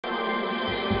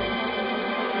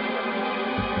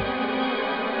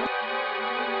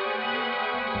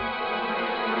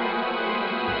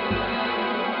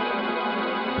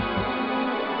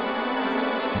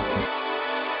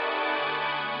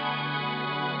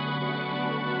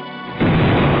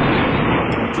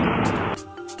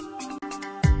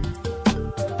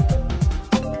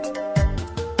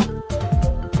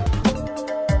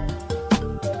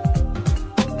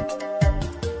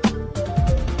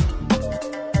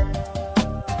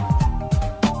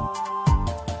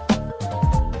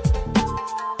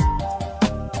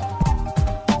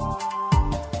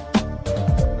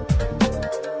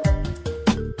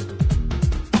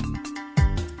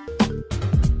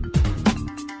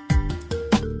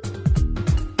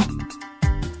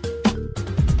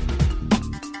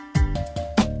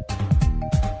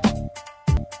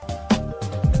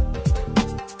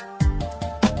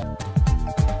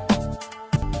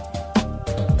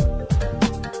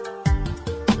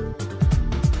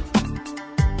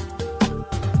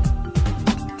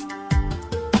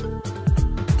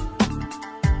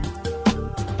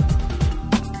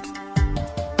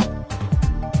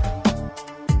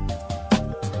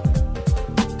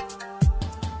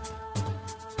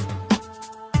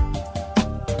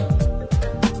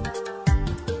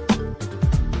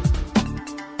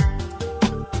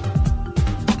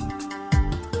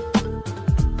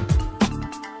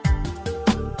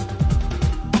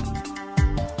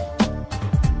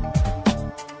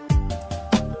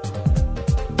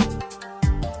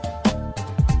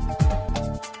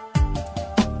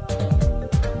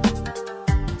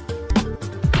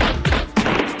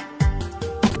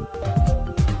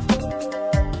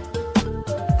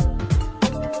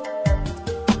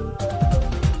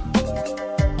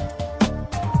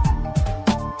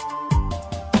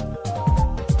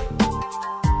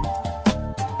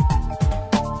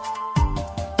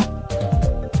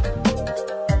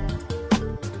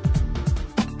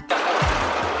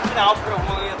na offer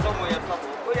mo ye to mo ye to.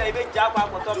 O ya ibe ja kwa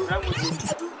ko to bra mo.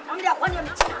 On dia kwanya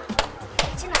mchina.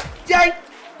 Jai.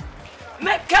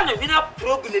 Me kana wina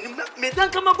problem ni me dan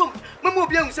kama bom. Mama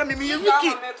obi ahun se me ye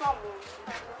wiki.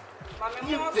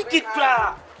 Wiki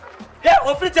tra. Hey,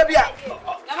 ofrite bia.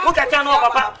 Wo kaka no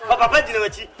papa dina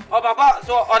wachi. O papa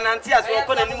so onanti aso o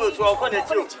kona nimu so o kona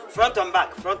chi front and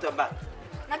back.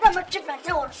 Na da me treatment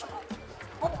e won so.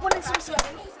 O poni sim.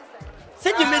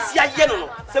 Se di mesia ye no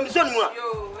semson mu a.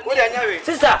 Wo de anya we.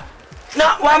 Sister,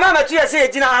 na wa mama tu ya se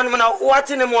ejina hanu na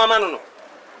wati ne mu ama no.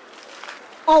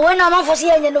 Oh, when I'm for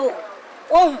seeing you know.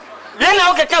 Oh, then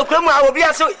I'll get out from our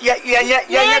beer so yeah,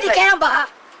 the camera.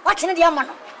 What's in the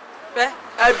amano?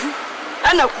 I do.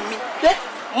 And a kumi.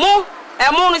 Mo,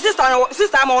 a moon sister,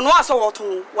 I'm on one so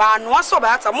two. One so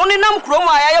bad. A money nam chroma,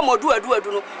 I am or do.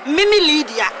 Mimi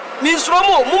Lydia, Miss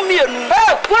Romo, Mummy.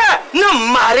 No,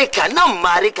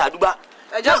 Marika, Duba.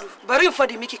 I just bury for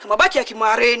the Mickey Kamabaki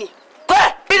Mareni.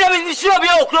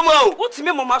 What's me,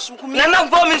 Mamma? Nana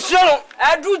for me, so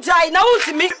I do die now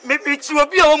to me. Maybe it will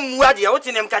be a Muadia. What's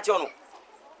in them Cachono?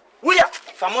 We are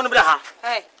from Monobraha.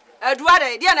 Hey, I do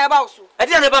a dear about so. I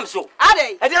didn't about so.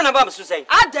 I didn't about to say.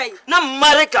 I day. No,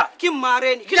 Marika, Kim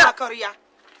Mareni, Korea.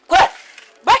 Quack.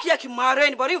 Back here, Kim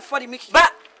Mareni, but you for the Mickey.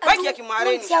 Back here, Kim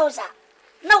Mareni.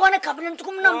 No one a couple to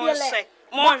come no say.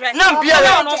 More than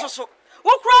also.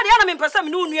 What cried the enemy person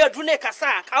knew near Drune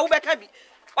Cassac? How better be?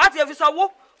 What if you saw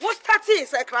what starts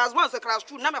a class 1, a class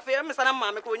 2, number for Miss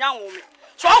Mamma, young woman.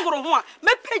 So I'm going to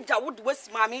me pay that would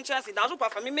waste my main chance. That's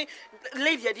what for me,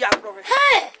 lady at the agro.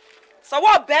 Hey! So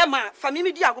what bear my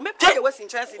family diago, me pay the wasting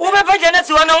chance. Over Janet,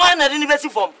 you are no one at university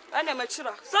form. And I'm a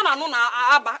children. Son, I know now,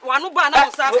 one who ban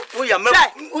us. We are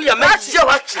much.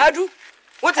 I do.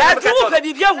 What I do,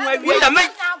 baby, young, we are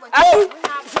make.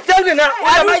 Tell me now,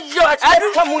 I might you at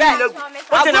come with you.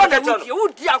 I'm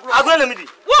going to meet you.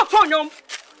 What on you?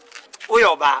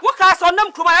 What cast on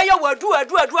them? Kumaya will do a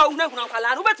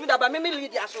who bet me that by me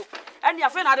Lydia so. And your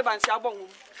friend Adaban Shabon.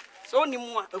 So, any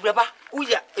more. Rabba,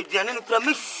 we are a Diana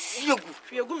promise you.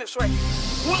 You're going to strike.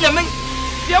 We are make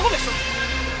the other.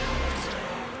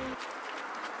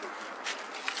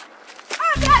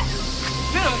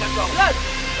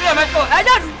 I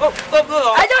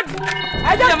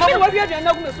don't know what you're doing.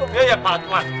 Hey, part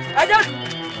one. I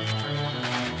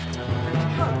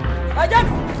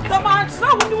don't. The man so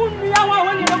would me. I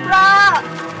want you to cry.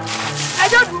 I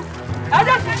don't.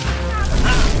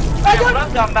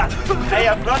 Come back. I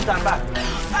have brought them back.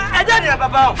 I don't have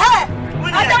about. Hey,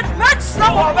 I don't make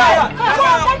some of it.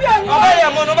 I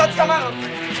am on about come on.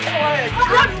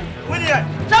 William,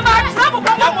 some from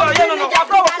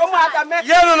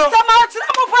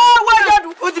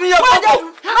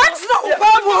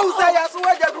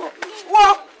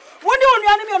when you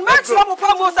only maximum of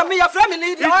Pamos and me a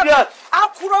family, I'll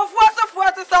put off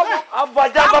what's a summer.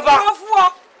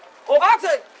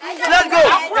 Let's go.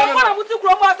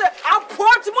 I'll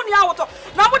pour to money out.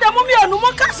 Now, with the mummy and no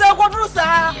more castle, what was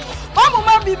that? Mama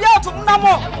might be out of no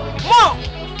more.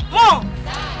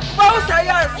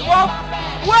 Yes,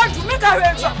 well, to make a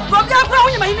range. From the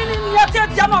ground, you may need to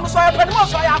so I put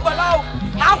most I have allowed.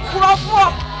 I'll crawl for.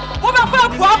 What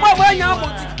about where you are?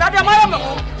 That am I?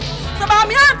 So I'm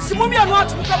here, Mummy, and want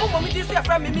to come with this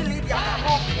from me, Lydia.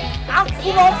 I'll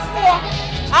crawl for.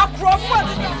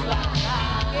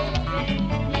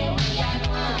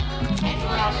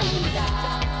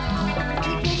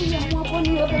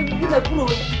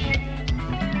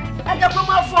 I don't come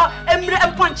for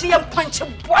and punch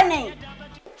bonnie.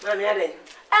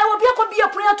 I will be a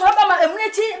prayer to have a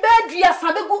military bed, yes,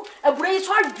 a brace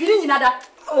hard green another.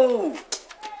 Oh,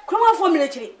 come on for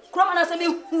military. Come on, as a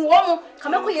new woman,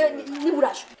 come up with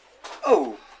Nibrash.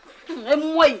 Oh,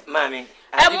 wait, mammy.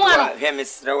 I'm one of him,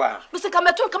 Miss Rawa. Mr.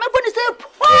 Kamato, come up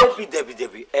with the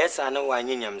Debbie, as I know I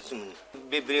need him soon.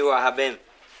 Baby, what have been.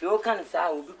 You can't say I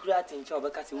will be creating trouble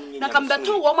because you come back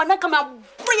to woman, I come out,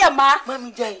 bring ma,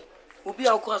 Mammy Day. Will be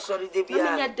our course, sorry, they be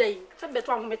a day. Some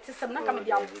better one with some not coming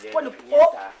down.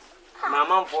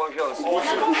 Mamma for yours,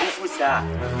 who's that?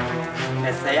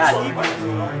 As I are.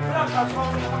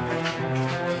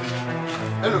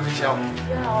 Hello, Michelle.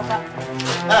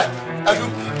 I do.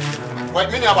 What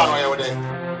many about my day?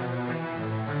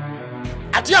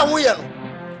 Atia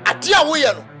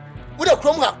William. Would a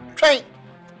crumb train.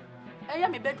 I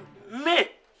am a bed. Me.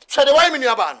 Said the women in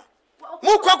Aban.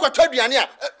 More quack what Tobiania,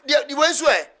 the way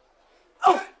swear.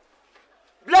 Oh,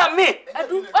 blame me. I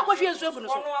do. What was your servant?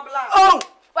 Oh,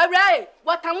 why,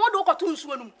 what I want to go to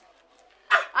swim.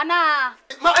 Anna, I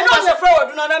know your friend,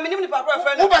 do not mean papa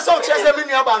friend. Who was so chess a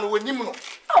mini about with him?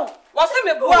 Oh, what's him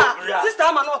a boy? This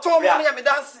time I'm not told me I'm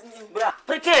dancing.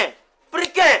 Pretend,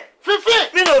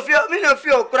 me no fear, no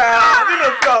feel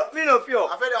cry. Me no feel.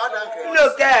 I feel the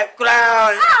no care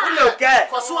cry. No care.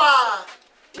 Koswa.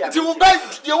 Ti wo ba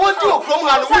ye wodi okrom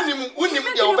ha no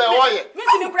wonim de wo ba wo ye. Me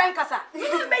ti me brand kasa. Me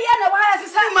ti be ye na wa ya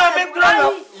sisa. Ma me cry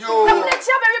no. Yo. Na me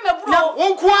tia be me bro.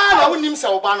 Won ko na wonim se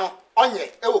wo ba no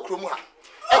onye e wo krom ha.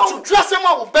 Etu asem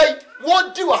a wo ba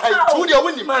wodi wo ha tu de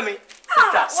wonim. Mami.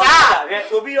 Sister,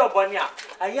 obi your boni a.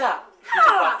 Aya.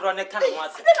 Patron e kan mo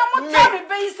ase. Na mo tia me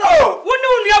be yi se. Woni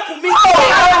unu akumi.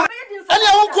 Ani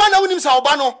a won ko na wonim se wo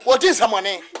ba no wo din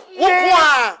samone. Won ko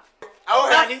a awo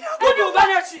hani go ba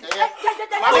na chi.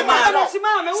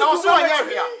 Mama, so anya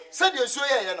hia. Said you so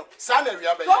ye no. Sa na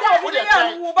hia ba. Wo de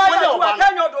try. Wo de oba.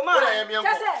 Wo de ye mienko.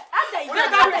 Kase,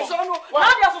 ada so no. Na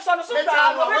dia so no so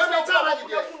sa no.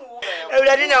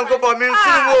 Ewurade nyankopɔ me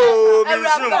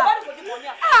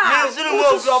nsuru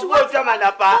mo so twa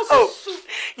manapa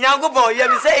nyankopɔ ye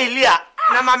me sɛ Elia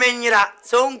na ma me nyira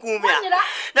so nkum ya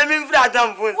na me mfura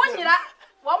atamfo wo nyira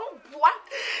wo boa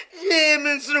ye me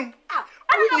nsuru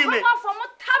ani me fo mo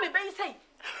ta me be sei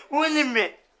woni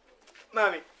me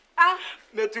mami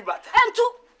me tu bata entu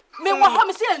me wo ho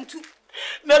me se entu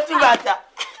me tu bata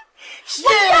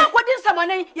Wobia kodin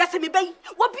samone yase me bay.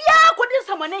 Wobia kodin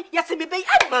samone yase me bay.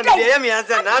 Mami de yemi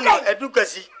ansa na no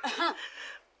edukasi.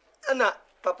 Ana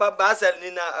papa basal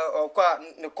ni na okwa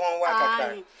ne kon wa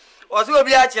kakra. Oso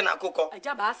obi a che na kokko.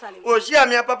 Aja basal. O hia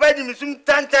me papa di misum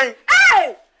tantan.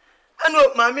 Eh!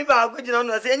 Ano mami ba ko gina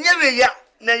no se enye we ya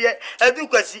na ye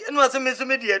edukasi. Ano so me so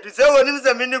me di edu se woni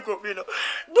se me ni kofi no.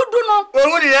 Dudu no. O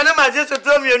wuri ya na ma je so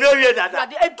to mi no wie dada.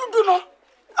 Dudu no.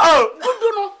 Oh,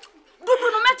 dudu no.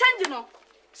 Dudu no me change no.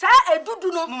 Sa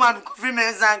dudu no. Mama kofi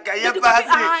me zanka ye ba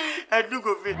si edu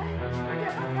kofi.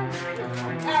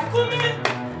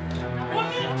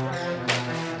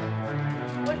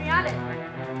 Oni ale.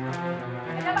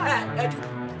 Edu.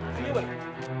 Kumiwe.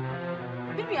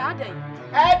 Bibi ade.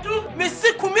 Edu, me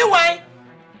si kumiwe.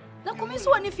 Na kumi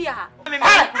so ani fi ha.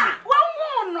 Wa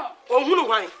hu no. Ohunu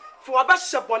hwan. Fo aba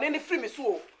hyebone ne firi me so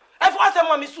o. Efo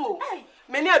asem me so o.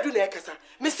 Me ne adu na ekasa.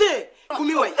 Me se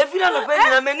kumiwe. Efira no fa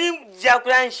nyina me ni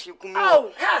jakura nshi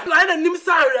kumiwe. La na nim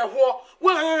sa reho.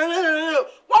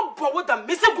 Wo bo wo da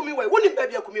me se kumiwe. Wo ni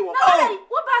baabi akumiwe. Wo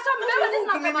ba so me be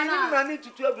na kama na. Ma ni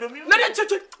tutu abromi. Me de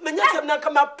tutu me nya sem na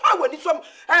kama pa wani so.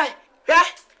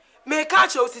 Me ka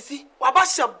che osisi. Wa ba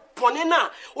hyebone na.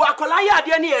 Wa akola ya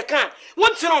ade ne ye kan. Wo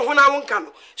ntino ho na wo nka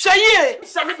no. Hweye.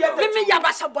 Me ya ba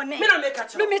hyebone. Me na me ka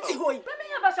che. Me ti hoyi. Me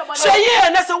ya ba hyebone. Hweye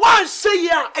na se wan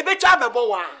hweye a ebetwa bebo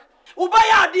wa.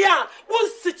 Ubaya ade a won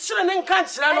sikyire ne nka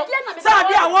kyire no za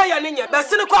ade a wo ya ne nya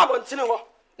besene kwa abontene ho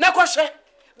na kwohwe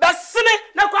besene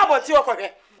na kwa abonte ho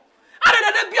kwohwe ade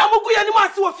na bia mugu ya ni ma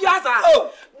se ofie aza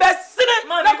besene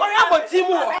na kwa abonte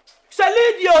mu ho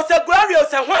selidio se glorio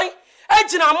se hwan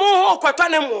agina mo ho kwatwa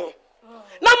ne mo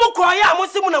na mo ko ya mo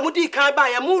simu na mudi kan ba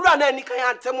ya mo wura na ani kan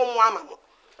antem mo ama mo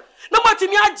na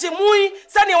matimi agye mui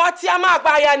se ne wate ama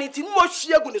agba ya ni ti mo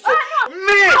hwie gu ne so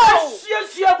me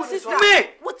hwie gu ne so me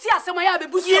wuti asema ya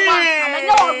bebu so ma na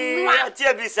nya wo nwa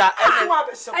tie bisa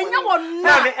enya wo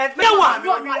nwa me wa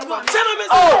chana me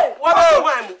so wa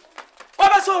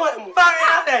ba so wan mu ba me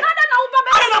ade na wo ba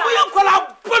ana na mo yan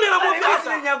kola bone na mo fi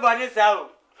asa nya bani sa o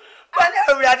bani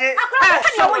awurade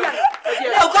akra wo ya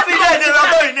e ko bi de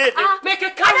rabo ine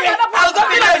make carry I go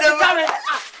be there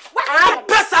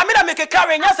pesa me na make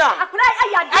carry nya sa akra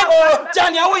aya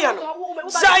jani awo ya no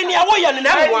zaini awo ya no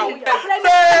na mo wa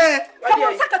come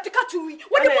on saka tukatui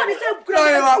what do you want to say gura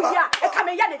ya e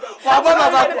kame ya de wa ba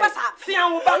ba pesa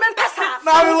fian wo ba men pesa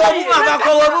ma mi wo bu ma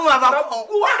ba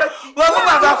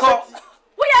ko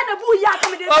wo ya na bu ya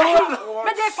kame de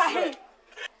me de fa he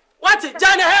what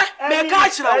jani he me ka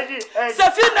chira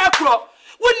se fi na kro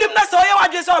wonim na so ye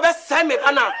wadwe se obe sai me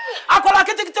bana akola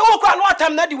ketekete wo kwa no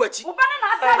atam na di wachi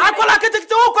akola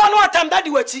ketekete wo kwa no atam da di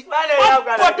wachi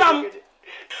podam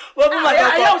wo bu ma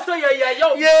ba ko yo so ye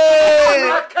yo enyo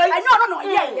no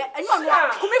ye enyo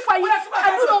no kumi fa yi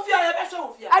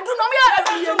adu no me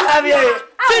abi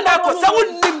fi na ko se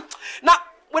wonim na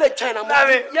wo le China mo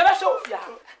ye be so ofia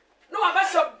no wa be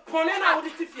so bone na wo di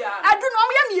tifia adu no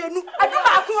me mienu adu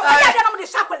ba ko ya de na mo de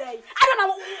sakwala yi adu na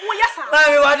wo yesa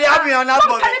abi wa de abi on na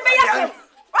bo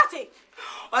wati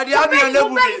odi abi on na bu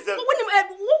mi se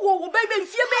wo be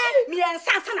mfie be mi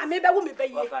ensa na me be wo me be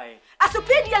yi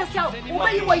asopedience wo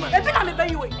be yi wo ebi na me be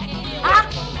yi wo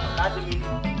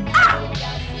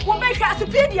wo be hwa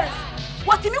asopedience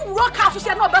what me work out so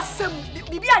say na obesem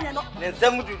bibi anya no ne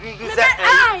nsam dudu se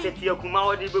tetie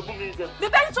Kumawood bebu mi se me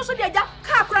be so de ja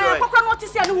ka kra kokra no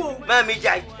tisi ane wo ma mi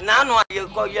jai na no aye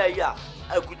ko ya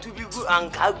akutu bi gu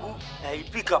ankagu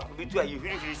pick up bi to aye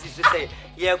hiri si se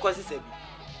ye ko se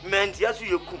bi Menti asu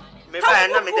yeku. Me ba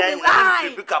na me dan na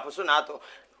pick up so na ato.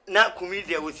 Na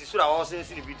comedian we si so na wo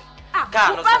sense ni bidi.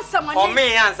 Ka no. O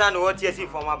me ansa no what yesi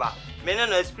for maba. Me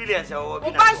no experience o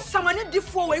bi na. O ban samani di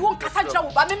fo we won kasa jira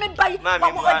wo ba me bai.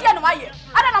 Wa mo odi na waye.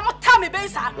 Ada na mo ta me be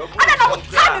sa. Ada na mo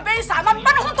ta me be sa. Ma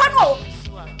ba no ho to no.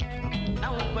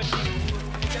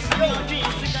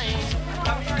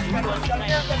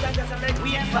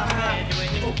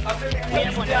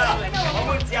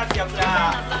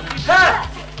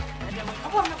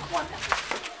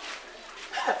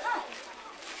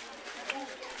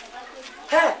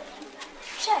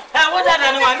 What that I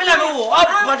know, I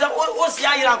see I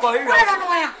am going to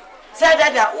say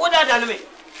that. What that I mean?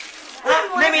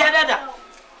 Maybe I did that.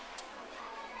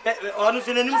 On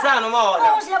the new son of all.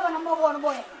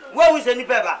 What was any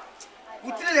pepper?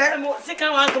 We tell him,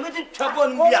 second one committed trouble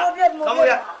in Bia. Come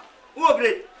here. Who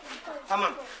play? Come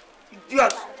on.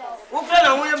 Idiot. Who can I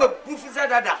wear a boof said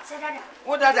that?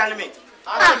 What that I mean?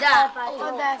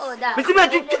 Mr.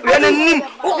 Magic, when a name,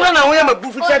 who can I wear a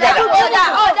boof said that?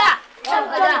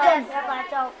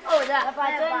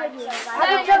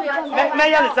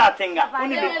 Mayan Satinga,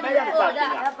 only Mayan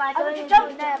Satinga.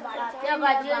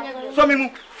 Some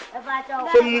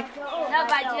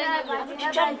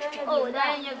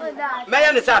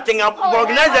Mayan Satinga,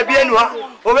 organize a Bienua,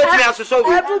 or let me ask so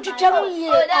good.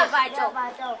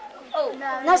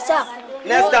 Next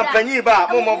time, Paniba,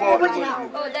 Momo,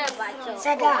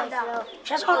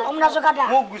 just on Nazocada,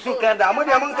 Mugusukanda,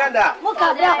 Mudiamukanda,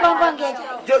 Mukada,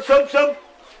 some.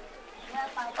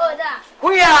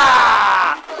 We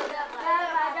are.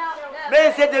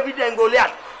 They said David and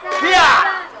Goliath. Here.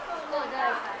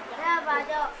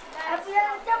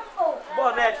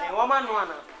 Bonnet, woman, one.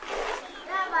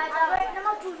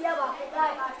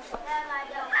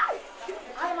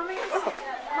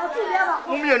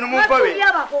 Mummy, no more for it.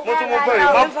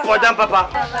 For them, Papa.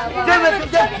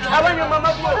 I want your mamma.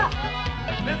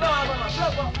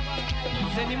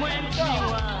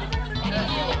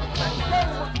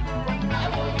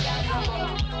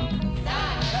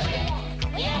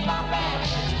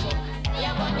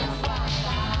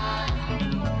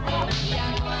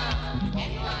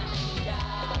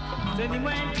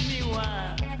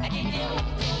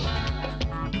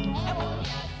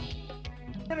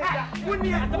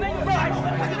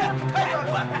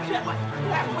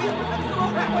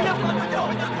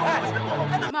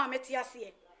 Mamma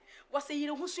Tiasie. Was a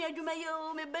year who said you may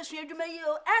me best you may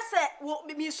you as what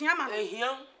be Miss Yaman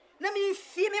here. Let me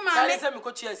feel me, my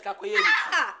coaches.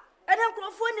 Ah, and I'm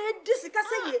going for this.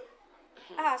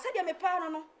 Ah, said you may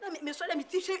pardon. Let me show them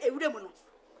teach you a woman.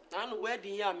 And where the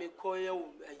young may call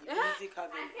you music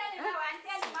having.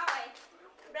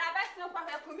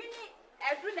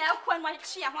 Every now when my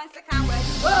cheer wants to come.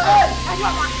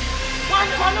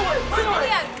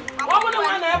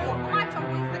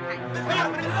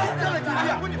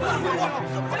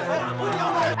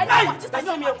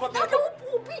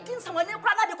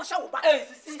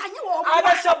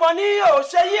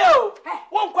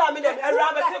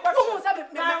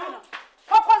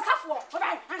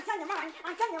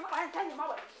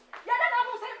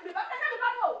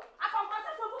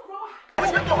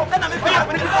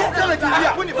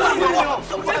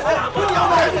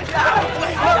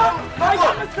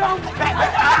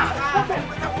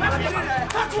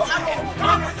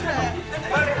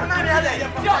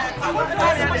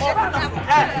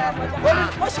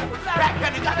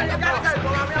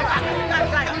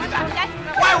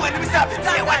 Why when we stop it?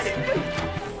 Say what?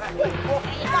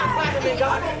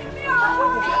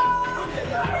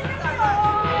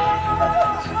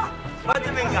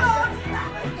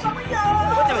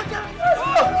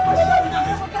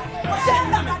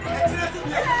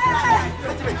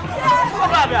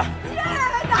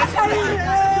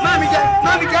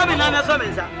 Mami, come in and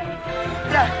summons.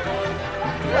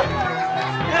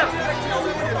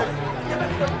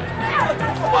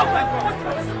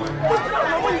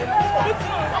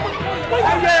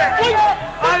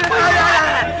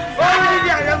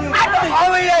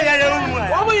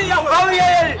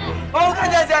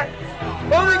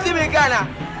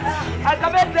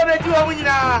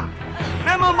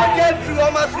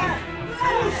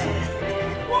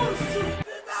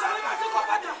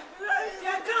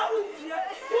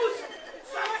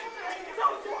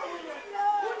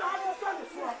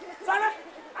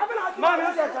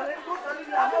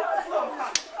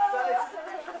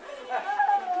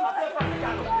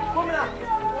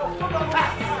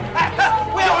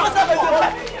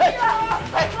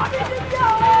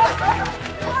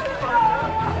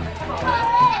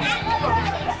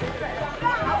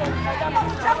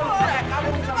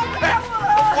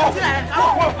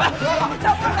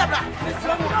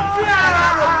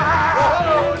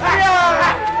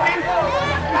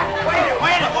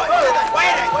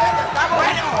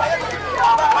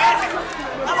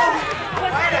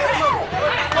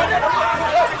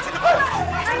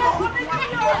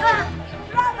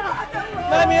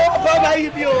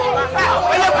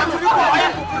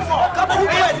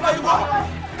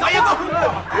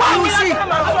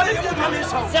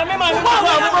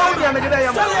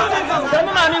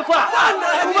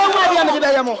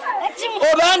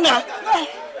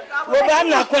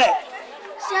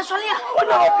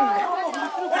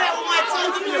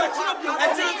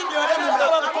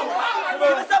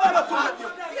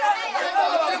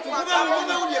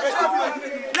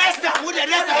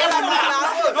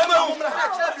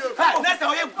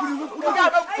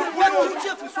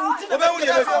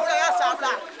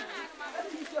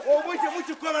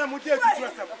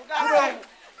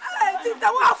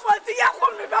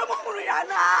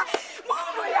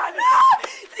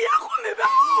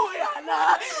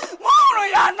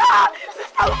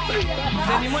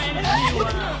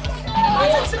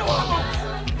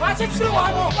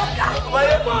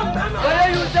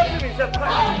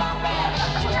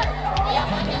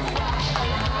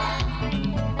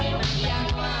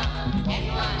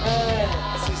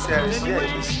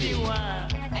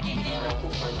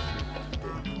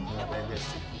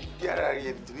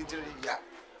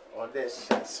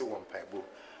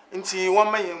 Nti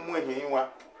one man mu ehwenwa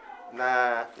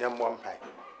na yambo mpai.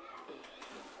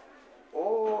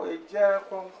 Oh, eja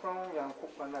konkron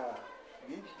yankopana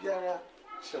bibiara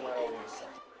shema wonsa.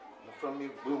 From me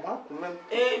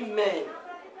amen.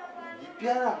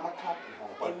 Bibiara maka.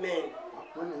 Amen.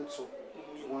 Amen. So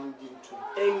one into.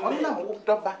 Amen. Now walk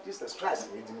the back Jesus Christ.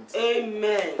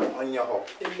 Amen. On your hope.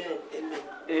 Amen. Amen.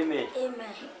 Amen.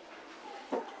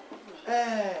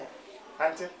 Amen.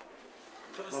 Auntie.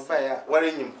 No baya, what are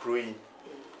you crowing?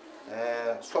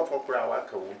 Stop for crow,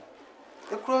 Wakawood.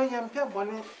 The crow yam pia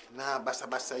bonnet, na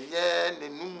basa yen, the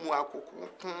numu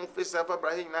face of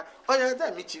Abrahina. Oh, yeah,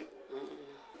 that meet you.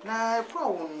 Na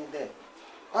crow won't there.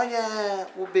 Oh, yeah,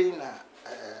 Ubina,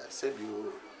 said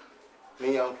you,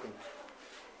 me uncle.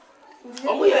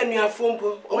 Oh, we are near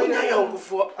Fumpo, oh, my uncle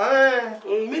for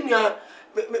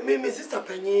me, sister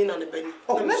Penny and the Benny.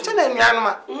 Oh, mention a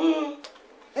yanma.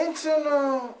 Ain't you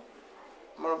no.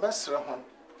 Marabasra hon.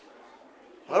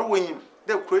 Well, when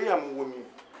the Korean woman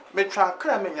may try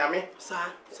cram in yammy,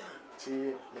 sir. See,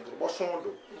 the boss on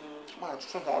the march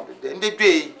from all the day. The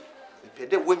pay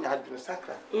the wing had been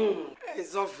sacred.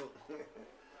 It's awful.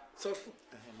 So,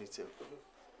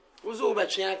 was over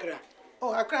Chiacra.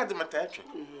 Oh, I cried them attention.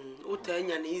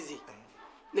 Utanian easy.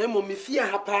 Nemo me fear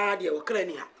her party or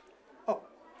crania. Oh,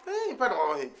 hey,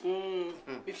 pardon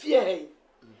me fear hey.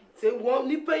 Say one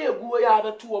nipay a go ya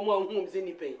 2 or more homes in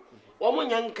nipay. One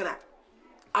young crack.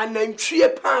 And then tree a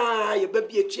pie, a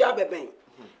baby a chia bebang.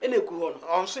 And a go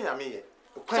on sing a me.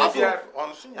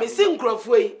 On sing Grove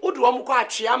Way, would one quite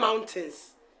chia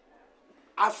mountains.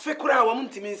 I figure I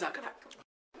want to mean Sakra.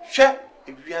 Share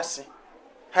if you are saying,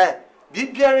 hey, be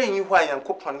bearing you why and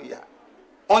coupon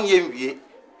on ye,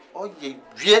 or ye,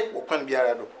 or can be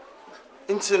a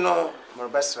into no more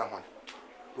best one.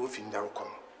 Who in the come.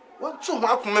 What so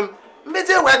much,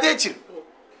 Mr. Wadachi?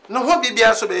 No one be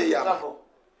so be ya.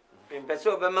 In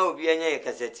Pessoa be any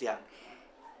cassetia.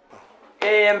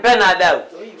 And Penada.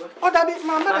 Oh, that is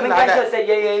Mamma. I say,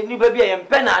 ye, you baby and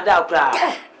Penada crowd.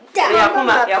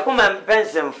 Yakuma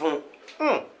pension phone.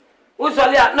 Who's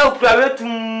all that no private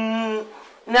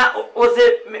now was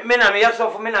it Menam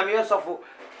yourself, Menam yourself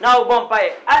now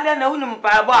bumpy. I don't know him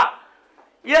by bar.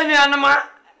 Yenny anima,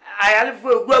 I have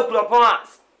for grow upon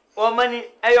us. Or money,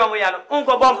 Ayomayan,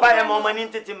 Uncle Bumpy and more money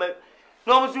into Timber.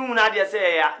 No soon, I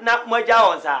say, not my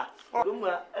jaws are.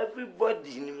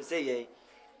 Everybody in him say,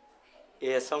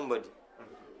 yes, somebody.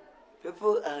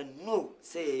 People know,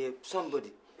 say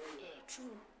somebody. True.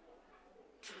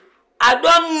 I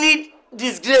don't need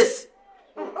disgrace.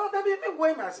 Oh, that be big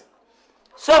way, Master.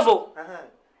 So,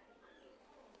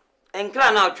 and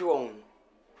clan out your own.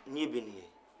 Nibini.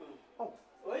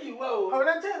 You will. I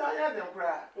had them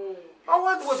cry. Oh,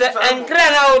 what was that? And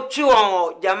cry out you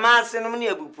on Jamas and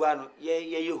Mania Bupuano.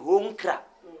 Ye, you home crap.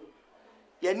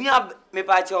 Ye near me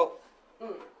pacho.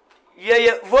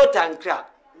 Ye, vote and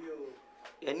crap.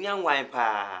 Ye young wine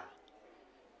pa.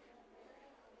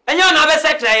 And you're not a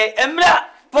secretary, and blah,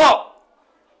 poor.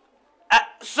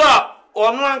 So,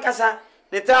 or no one casa,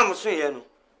 the time was soon.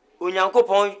 Unyanko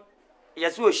point,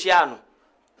 yes, we shiano.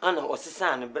 Anna was the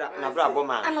son of Bravo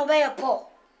man. And obey a paw.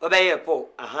 Obey a paw,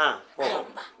 aha.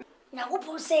 Now,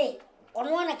 who say,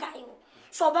 on one account,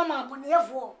 so Obama when you have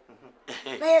war.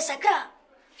 There's a car.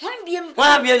 One be an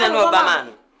Obama.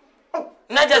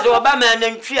 Not just Obama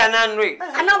and Tree and Andre.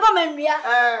 An Obama,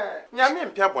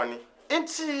 Yamin Piaboni. Ain't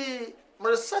she?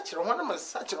 Such a one,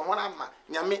 such a one,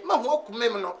 Yami, my walk,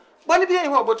 Mimino. What be any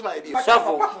about my idea?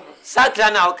 Suffer,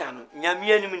 Satra now can,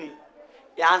 Yami,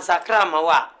 Yansakra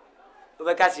Mawa.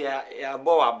 Obekasi ya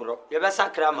bo abro. Ye be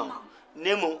sakra ma.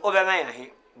 Nemu obema ya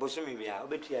he. Bosumi bia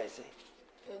obetu ya ese.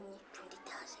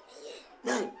 20,000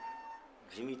 a year.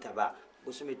 Jimmy Taba,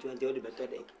 Bosumi 20 or the better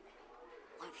day.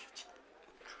 150.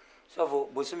 So for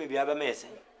Bosumi bia be mese.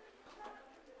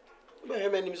 Be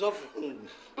me nim so fu.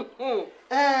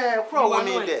 Kro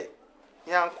woni de.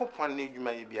 Yankopon na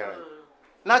edwuma ye biara.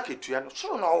 Na ketua no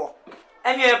so no wo.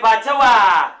 Enye pa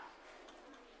chewa.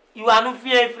 You are no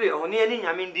fear free on any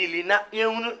nyame deal na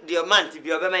yehunu the month bi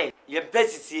obema ye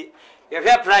pesisi ye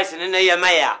fair price ne na ye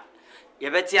maya ye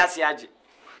beti ase age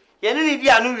ye ne bi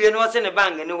anu wie no se ne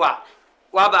bank ne wa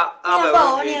ba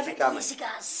aba we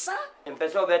sika sa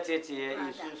empeso betete ye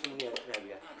isusu ne ya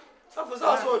bia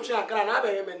so twa akra na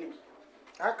abaye mani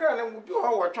Akra na mu bi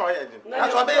ho wo twa ye din. Na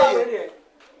so be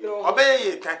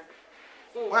ye kan.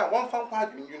 Wa won fan kwa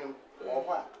adwunwunu wo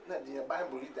ho a na di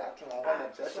Bible read atun ho na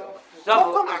church. So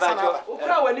ba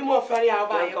ukra wani mo fere ya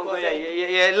ba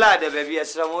ye la de be bi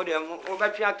esram de wo ba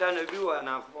twa akra na bi wa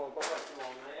na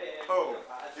Oh,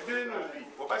 ibi no bi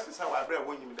wo ba sisa wa bra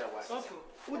wo nyim da wa. So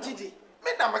ujidi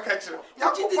Me na maka kire.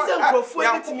 ujidi se nkrofo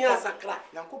etimi asakra.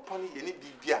 Yankopon ye ne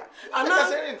bibia.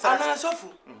 Ana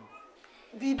sofu.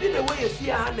 Bibi na we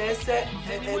yefie ha na ese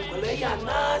enkwale ya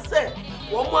na se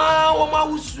wo ma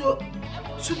wusuo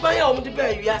suban ya omde ba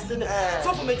wiase na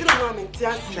sofu me gire ho amenti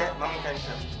ase na maka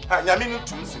kire. Ha nyame no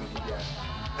tum sim bibia.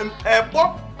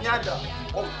 Ebo nyada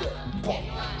o de bo.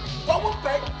 Bo wo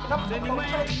pe na mo pe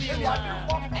ya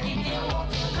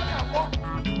bo.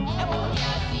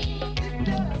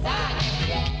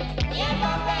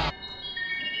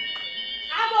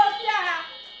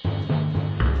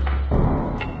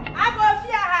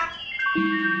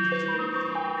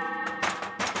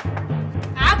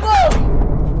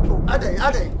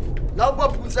 Ade, now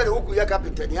what put say oku ya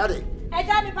captain ni ade.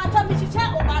 Eja mi pato mi chiche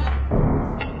obano.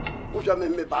 Uja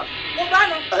me ba.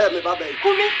 Obano. Me ba be.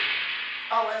 Kumi.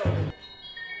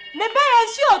 Me be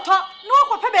ensi oto, no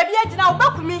ko pe baby agina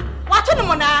obakumi. Wato no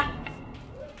mona.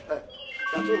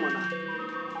 Ya to mona.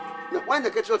 Na when the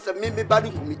catch say me ba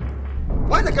ni kumi.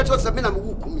 When the catch say me na me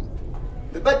wu kumi.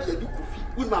 Me ba di edu kofi.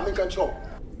 Wu ma me kan cho.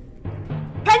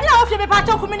 Panyina o fi me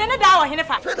pato kumi ne da wo hene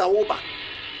fa. Fe da wo ba.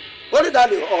 What did I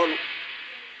do all?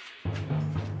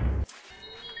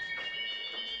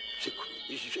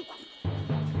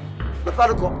 The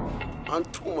father go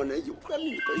and 2 months you can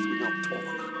me because we now 2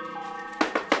 months.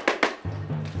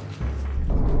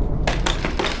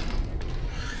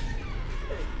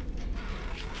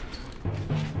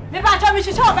 Me ba cha mi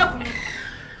sise oba kumi.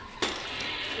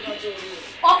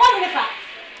 Okwa ni fa.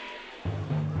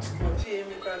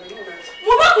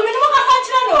 Mo ba kumi ni mo ka fa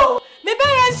chira no. Me be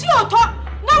yensi oto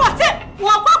na wa se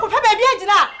wa kwa ko fa baby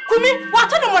agina kumi wa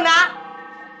to no mo na.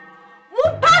 Mo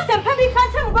pass and pe bi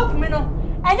kan se mo ba kumi no.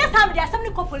 Anya sam dia sam ni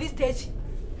ko police station.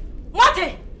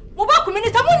 Mote, mo ba kumi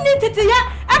ni sam ni tete ya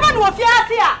e ba no ofia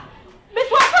ase a. Me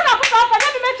so afa na afa pa na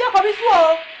me mefia ko bi so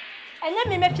o. Anya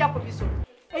me mefia ko bi so.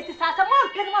 Eti sa sa mo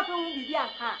ampe no afa hu bibi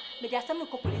anka. Me dia sam ni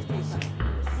ko police station.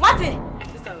 Mote,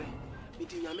 sister we, me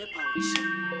di nyame pa uchi.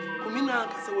 Kumi na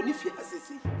anka se woni fia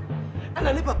asese.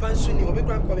 Ana ne papa nso ni obi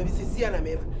kra ko be sisi ana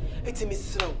me ba. Eti me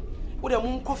siraw. Wo de mo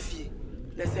nko fie.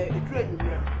 Na se edura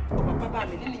nyumia. Papa ba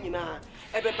me ni nyina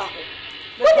ebe ba ho.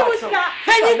 Who was that?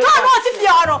 When you turn out if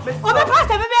you are, or the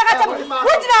pastor may get up.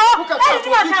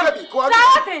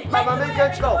 Mama, make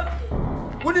it show.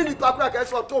 Who didn't talk like I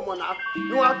saw 2 months?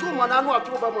 You are 2 months, I know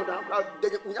 2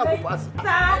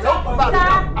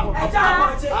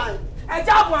 months. A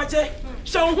job watch,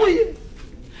 show we.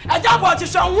 A job watch,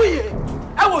 show we.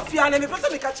 I will fear and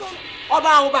person catch on.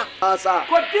 Oba, sir.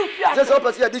 What do you fear? Just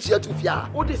opposite here this year to fear.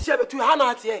 What is here to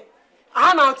Hannah here?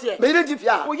 Hannah here. Made it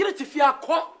fear. We get to fear.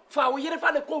 For we hear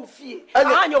fa the coffee.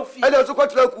 And you feel. And also got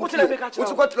to what's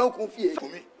got to coffee for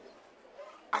me.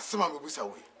 Asema me busa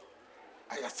we.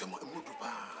 Aya sema emudu ba.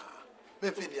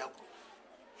 Me fe dia ko.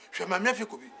 Hwe ma me fe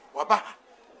ko bi. Wa ba.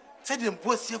 Se de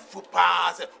mbo se fu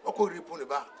pa se okọ ripu ne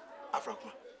ba.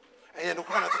 Afrakuma. Eye no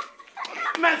kwa na.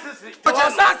 Messi. But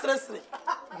you say stress.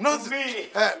 No me.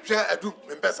 Hwe adu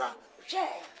me pesa. Hwe.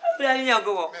 Bia nya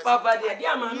go. Papa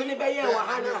dia ma me ne be ye wa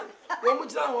hana. Wo mu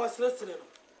jira wo stress no.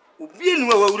 Obi enu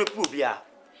wa wure pu bia.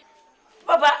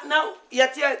 Papa now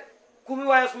yete kumi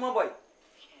wa small boy.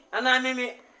 Ana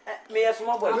me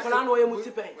small boy. Akala no ye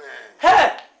mutipen.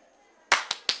 Hey!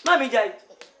 Mami jai.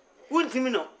 Untimi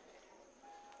no.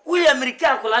 We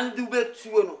American akala ndu be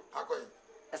tuo no. Akoy.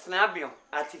 Esna abion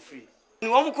ati free. Ni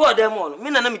won ko dem no.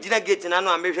 Me na me gina gate na no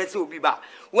amehwe se obi ba.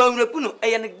 Wa wure pu no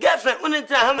eye ne girlfriend won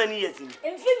ntia how many years ni?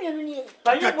 Emfim no ni.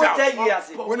 Ba you go tell years.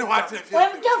 Woni wa tell fi.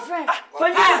 I'm girlfriend.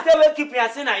 When you stay we keep me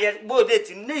asina yes bo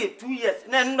date na 2 years.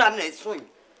 Na nda na so.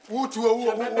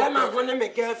 who my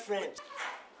girlfriend.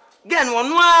 Again,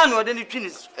 one or then the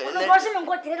twins.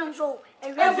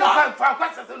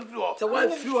 So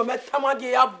one few met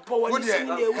Tamadi up, but when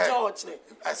you watch it.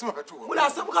 I saw a two. Well, I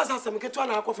suppose I some get one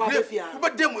alcohol for fear.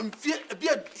 But them in fear, be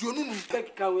a Junu.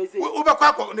 Uber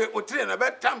or train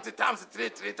about times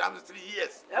 3 times 3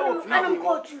 years. I don't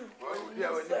go to.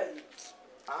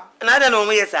 And I don't know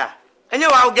where, sir. And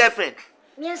you're our girlfriend.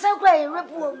 Yes, I'm quite a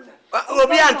report. Will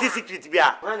be anti-secret. I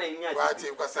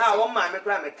want my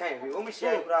crime at time. We only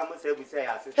share grammar, say we say,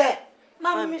 I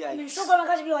Mamma, so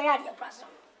going to be a yard, person.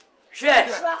 Share.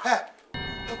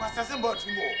 Look, I said about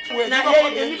you. Now,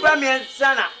 you come here,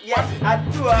 son. Yes, I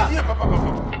do.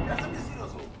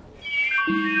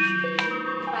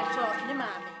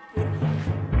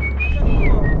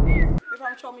 If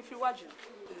I'm showing me if you watch you.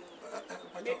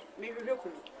 Maybe look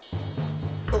me.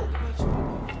 Oh,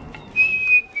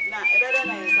 now, better than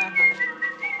I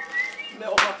No,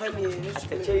 Papa,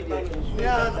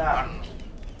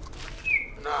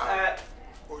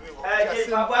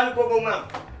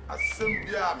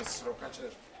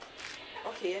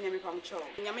 okay, and I'm from Chow.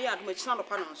 Yammy had much sound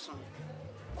upon us.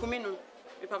 Kumino,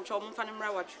 if I'm Chow, Fanny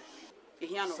Rawatch.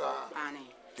 Piano, Annie.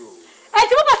 I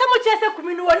do not so much as a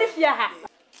Kumino if you have.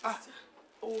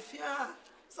 Oh, fear.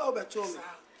 So bad, Tommy.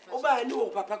 Oh, I know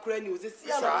Papa Cranny was a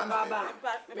Sierra Baba.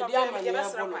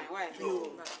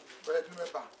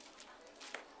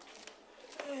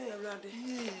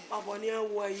 Abonia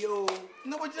wayo.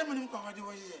 no, what German covered you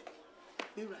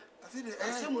here. I said,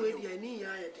 I said, I need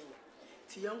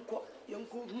Tianco,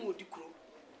 Yanko, who decree.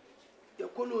 Your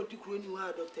cono decree you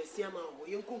are Dr. Siama,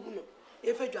 Yanko,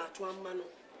 if a judge one man.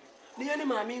 The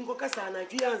enemy, I mean, Gocasana,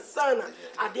 Gian Sana,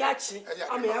 Adiachi,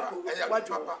 Amiaco, what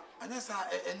Papa, and yes,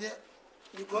 and yet,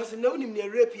 because no name near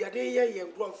rape, a day,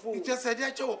 young grown fool. Just said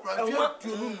that you were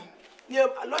yeah,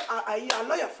 a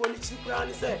lawyer for the cheap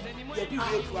crown said, you do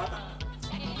rape brother.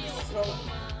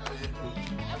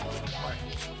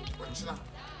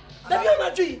 That you're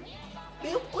not doing.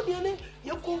 You could any,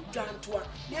 you could jump to her,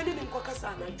 the enemy in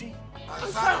Cocasana, dream.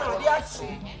 And Sana, the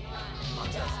action.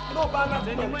 No, Bana,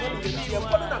 you're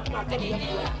putting up my penny,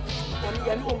 and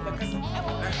you're no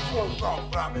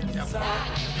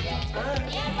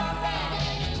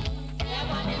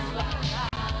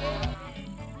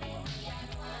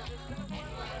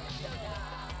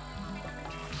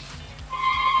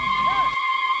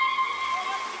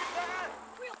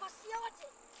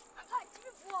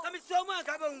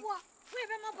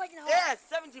Yes,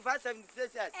 75,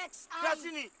 76. Yes.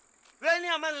 Cassini, when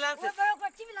your man lands, and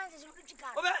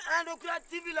no crap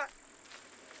TV.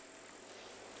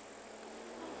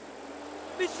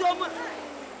 Miss Soma,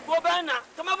 Bobana,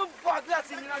 come up for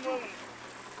glass in your room.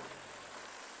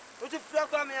 What if you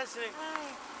come here saying?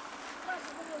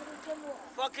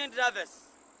 Fucking drivers.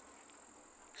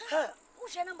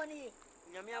 Who's your number?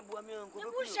 Yamia Buamian,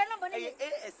 who's your number?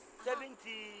 70,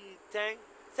 10,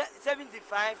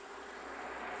 75.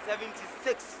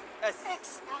 76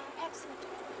 X.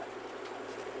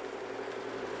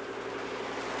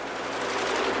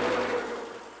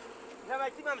 Never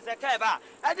see my Sakaba.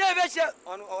 I never share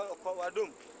on Kofiadu.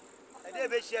 I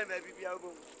never share my baby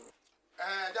album.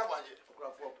 That was it.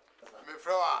 I'm a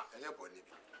flower and your body.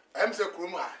 I'm so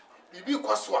Kuma. Bibi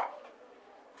Koswa.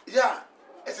 Yeah,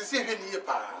 as a 7 year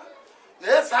pa.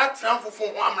 Yes, I trample for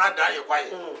one man die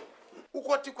quiet.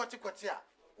 Uquatia.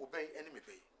 Obey enemy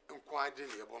pay. Quite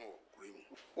a bon cream.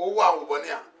 Oh, wow,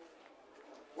 Bonia.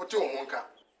 What you want?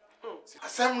 A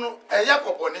seminal a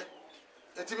Yakobone.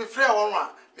 It will be fair on one.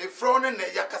 Be thrown in a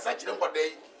Yakasach one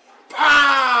day.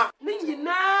 Pa! Ninja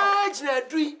Naj,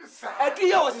 dream. A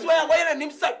tree was swear away and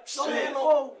himself.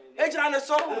 Oh, Edge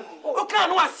so. Oh,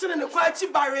 can't was sitting in the quiet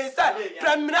chip by race.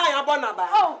 Premina Bonaba.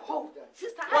 Oh,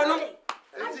 sister.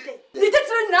 You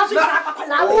didn't now.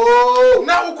 Oh,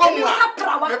 now come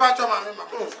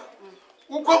on.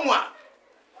 Ukomwa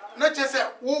na chese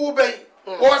wo be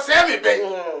o se mi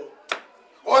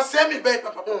be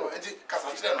papa enti kasa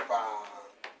chire no pa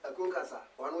akonkasa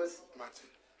wan wasi mate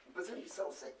pese bi sa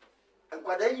ose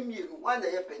enkwada yi mienu wan na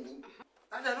ye panin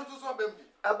na de no to so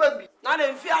abambi na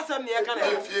de mfi asem ne ka na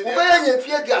wo be nya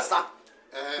mfi aduasa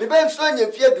ne be mfi nya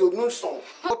mfi aduonu nson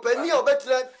opani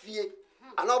obetra fie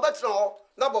ana obetra ho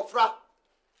na bofra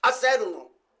Asiedu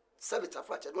no sabita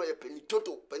fracha no ye pani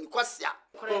toto pani kwasia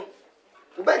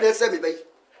Uba de se me bay.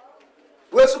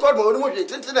 We su ko mo onu mo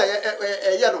tintin na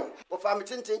ye no. O fa me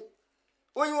tintin.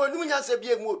 Onyi onu nya se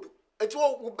bie mu odu. Enti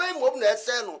wo uba mo na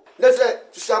ese no. Na se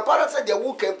tusampara se de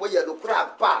wo kempo ye no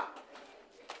kra pa.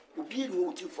 Obi no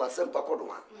uti fu asem pa ko do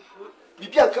ma.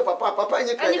 bibia nke papa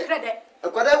nye credit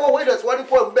akwada wo we das wadi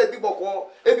for baby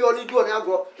boko ebi oni du oni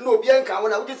agro na obi enka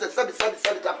wona wo just sabi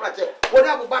tafrache woni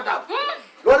abubada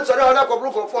woni so na wona ko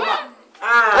bru ko forma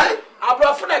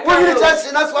abro funa ka woni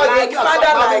chance na so like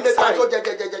father like son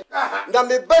na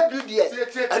me badu die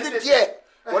ani die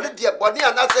woni die body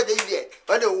and say dey die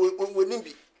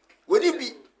woni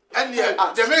bi and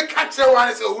the make catch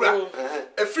one say owura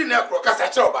e free na kro kasa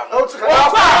che oba no so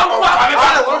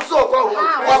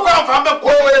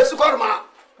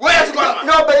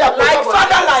no be like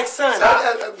father like son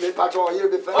me patro here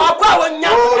be fair okwa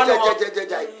wonya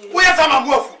we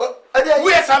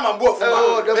sama mbuofu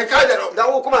me ka jero da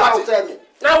wo kuma ha tell me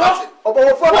na wo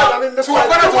obo fo na me me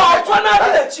kwa na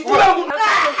de chi wo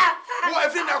e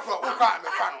free na kro okwa me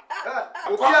fa no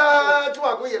okwa tu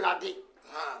ago ye na de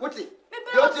wuti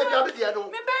yo ti bia be de no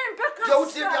me ben peka yo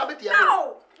ti bia be de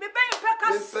no me ben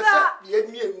peka sa ye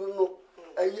mi enu no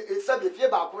e sa be fie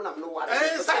ba ko na me no wa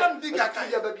salam di ka ka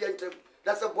ye ba bia ntem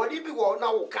that's a body bi wo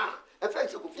na wo ka e fa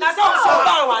se Kofiadu na so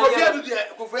ba wa Kofiadu de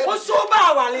Kofiadu so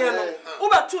ba wa le no wo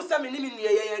ba tu sa me ni mi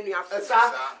ye enu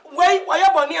afa we ye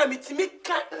boni a mitimi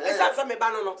ka e sa me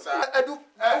ba no edu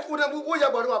wo ye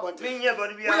boni wa bonte mi ye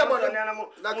boni bi a mo na mo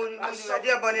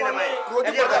de boni na mai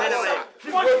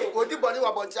wo di boni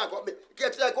wa bonte akọ me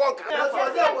get like one ka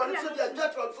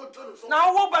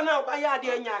na wo ba na ba ya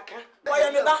de anya aka wo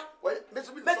ye me ba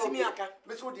betimi aka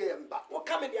me so de mba wo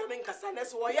ka me de amenka sa na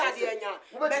so wo ya de anya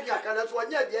betimi aka na so wo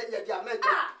nya de anya de amenka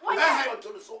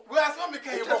we aso me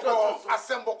ka yebo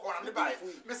asembo ko na me ba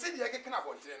me se de ke kana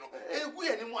bonte no egu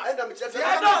ye ni mu a me che se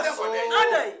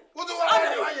adai wo do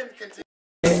wa ye nkenti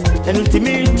and to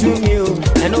me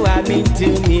I know I mean to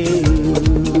me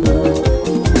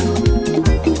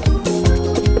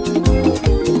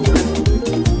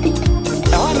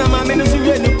I wanna my men to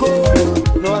really go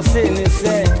no sin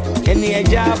say any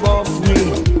job of me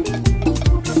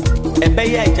e be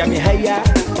ya jami haya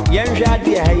yen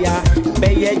hwade haya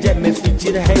be ya jami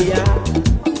fichir haya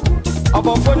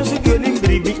obofo no so bi oni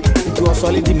bribi to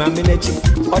solid my menachi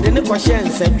o de ne kwahye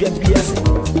nsadwa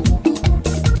biase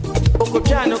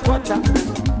okotwa no kwata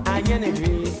anya ne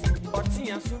hwe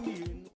otia so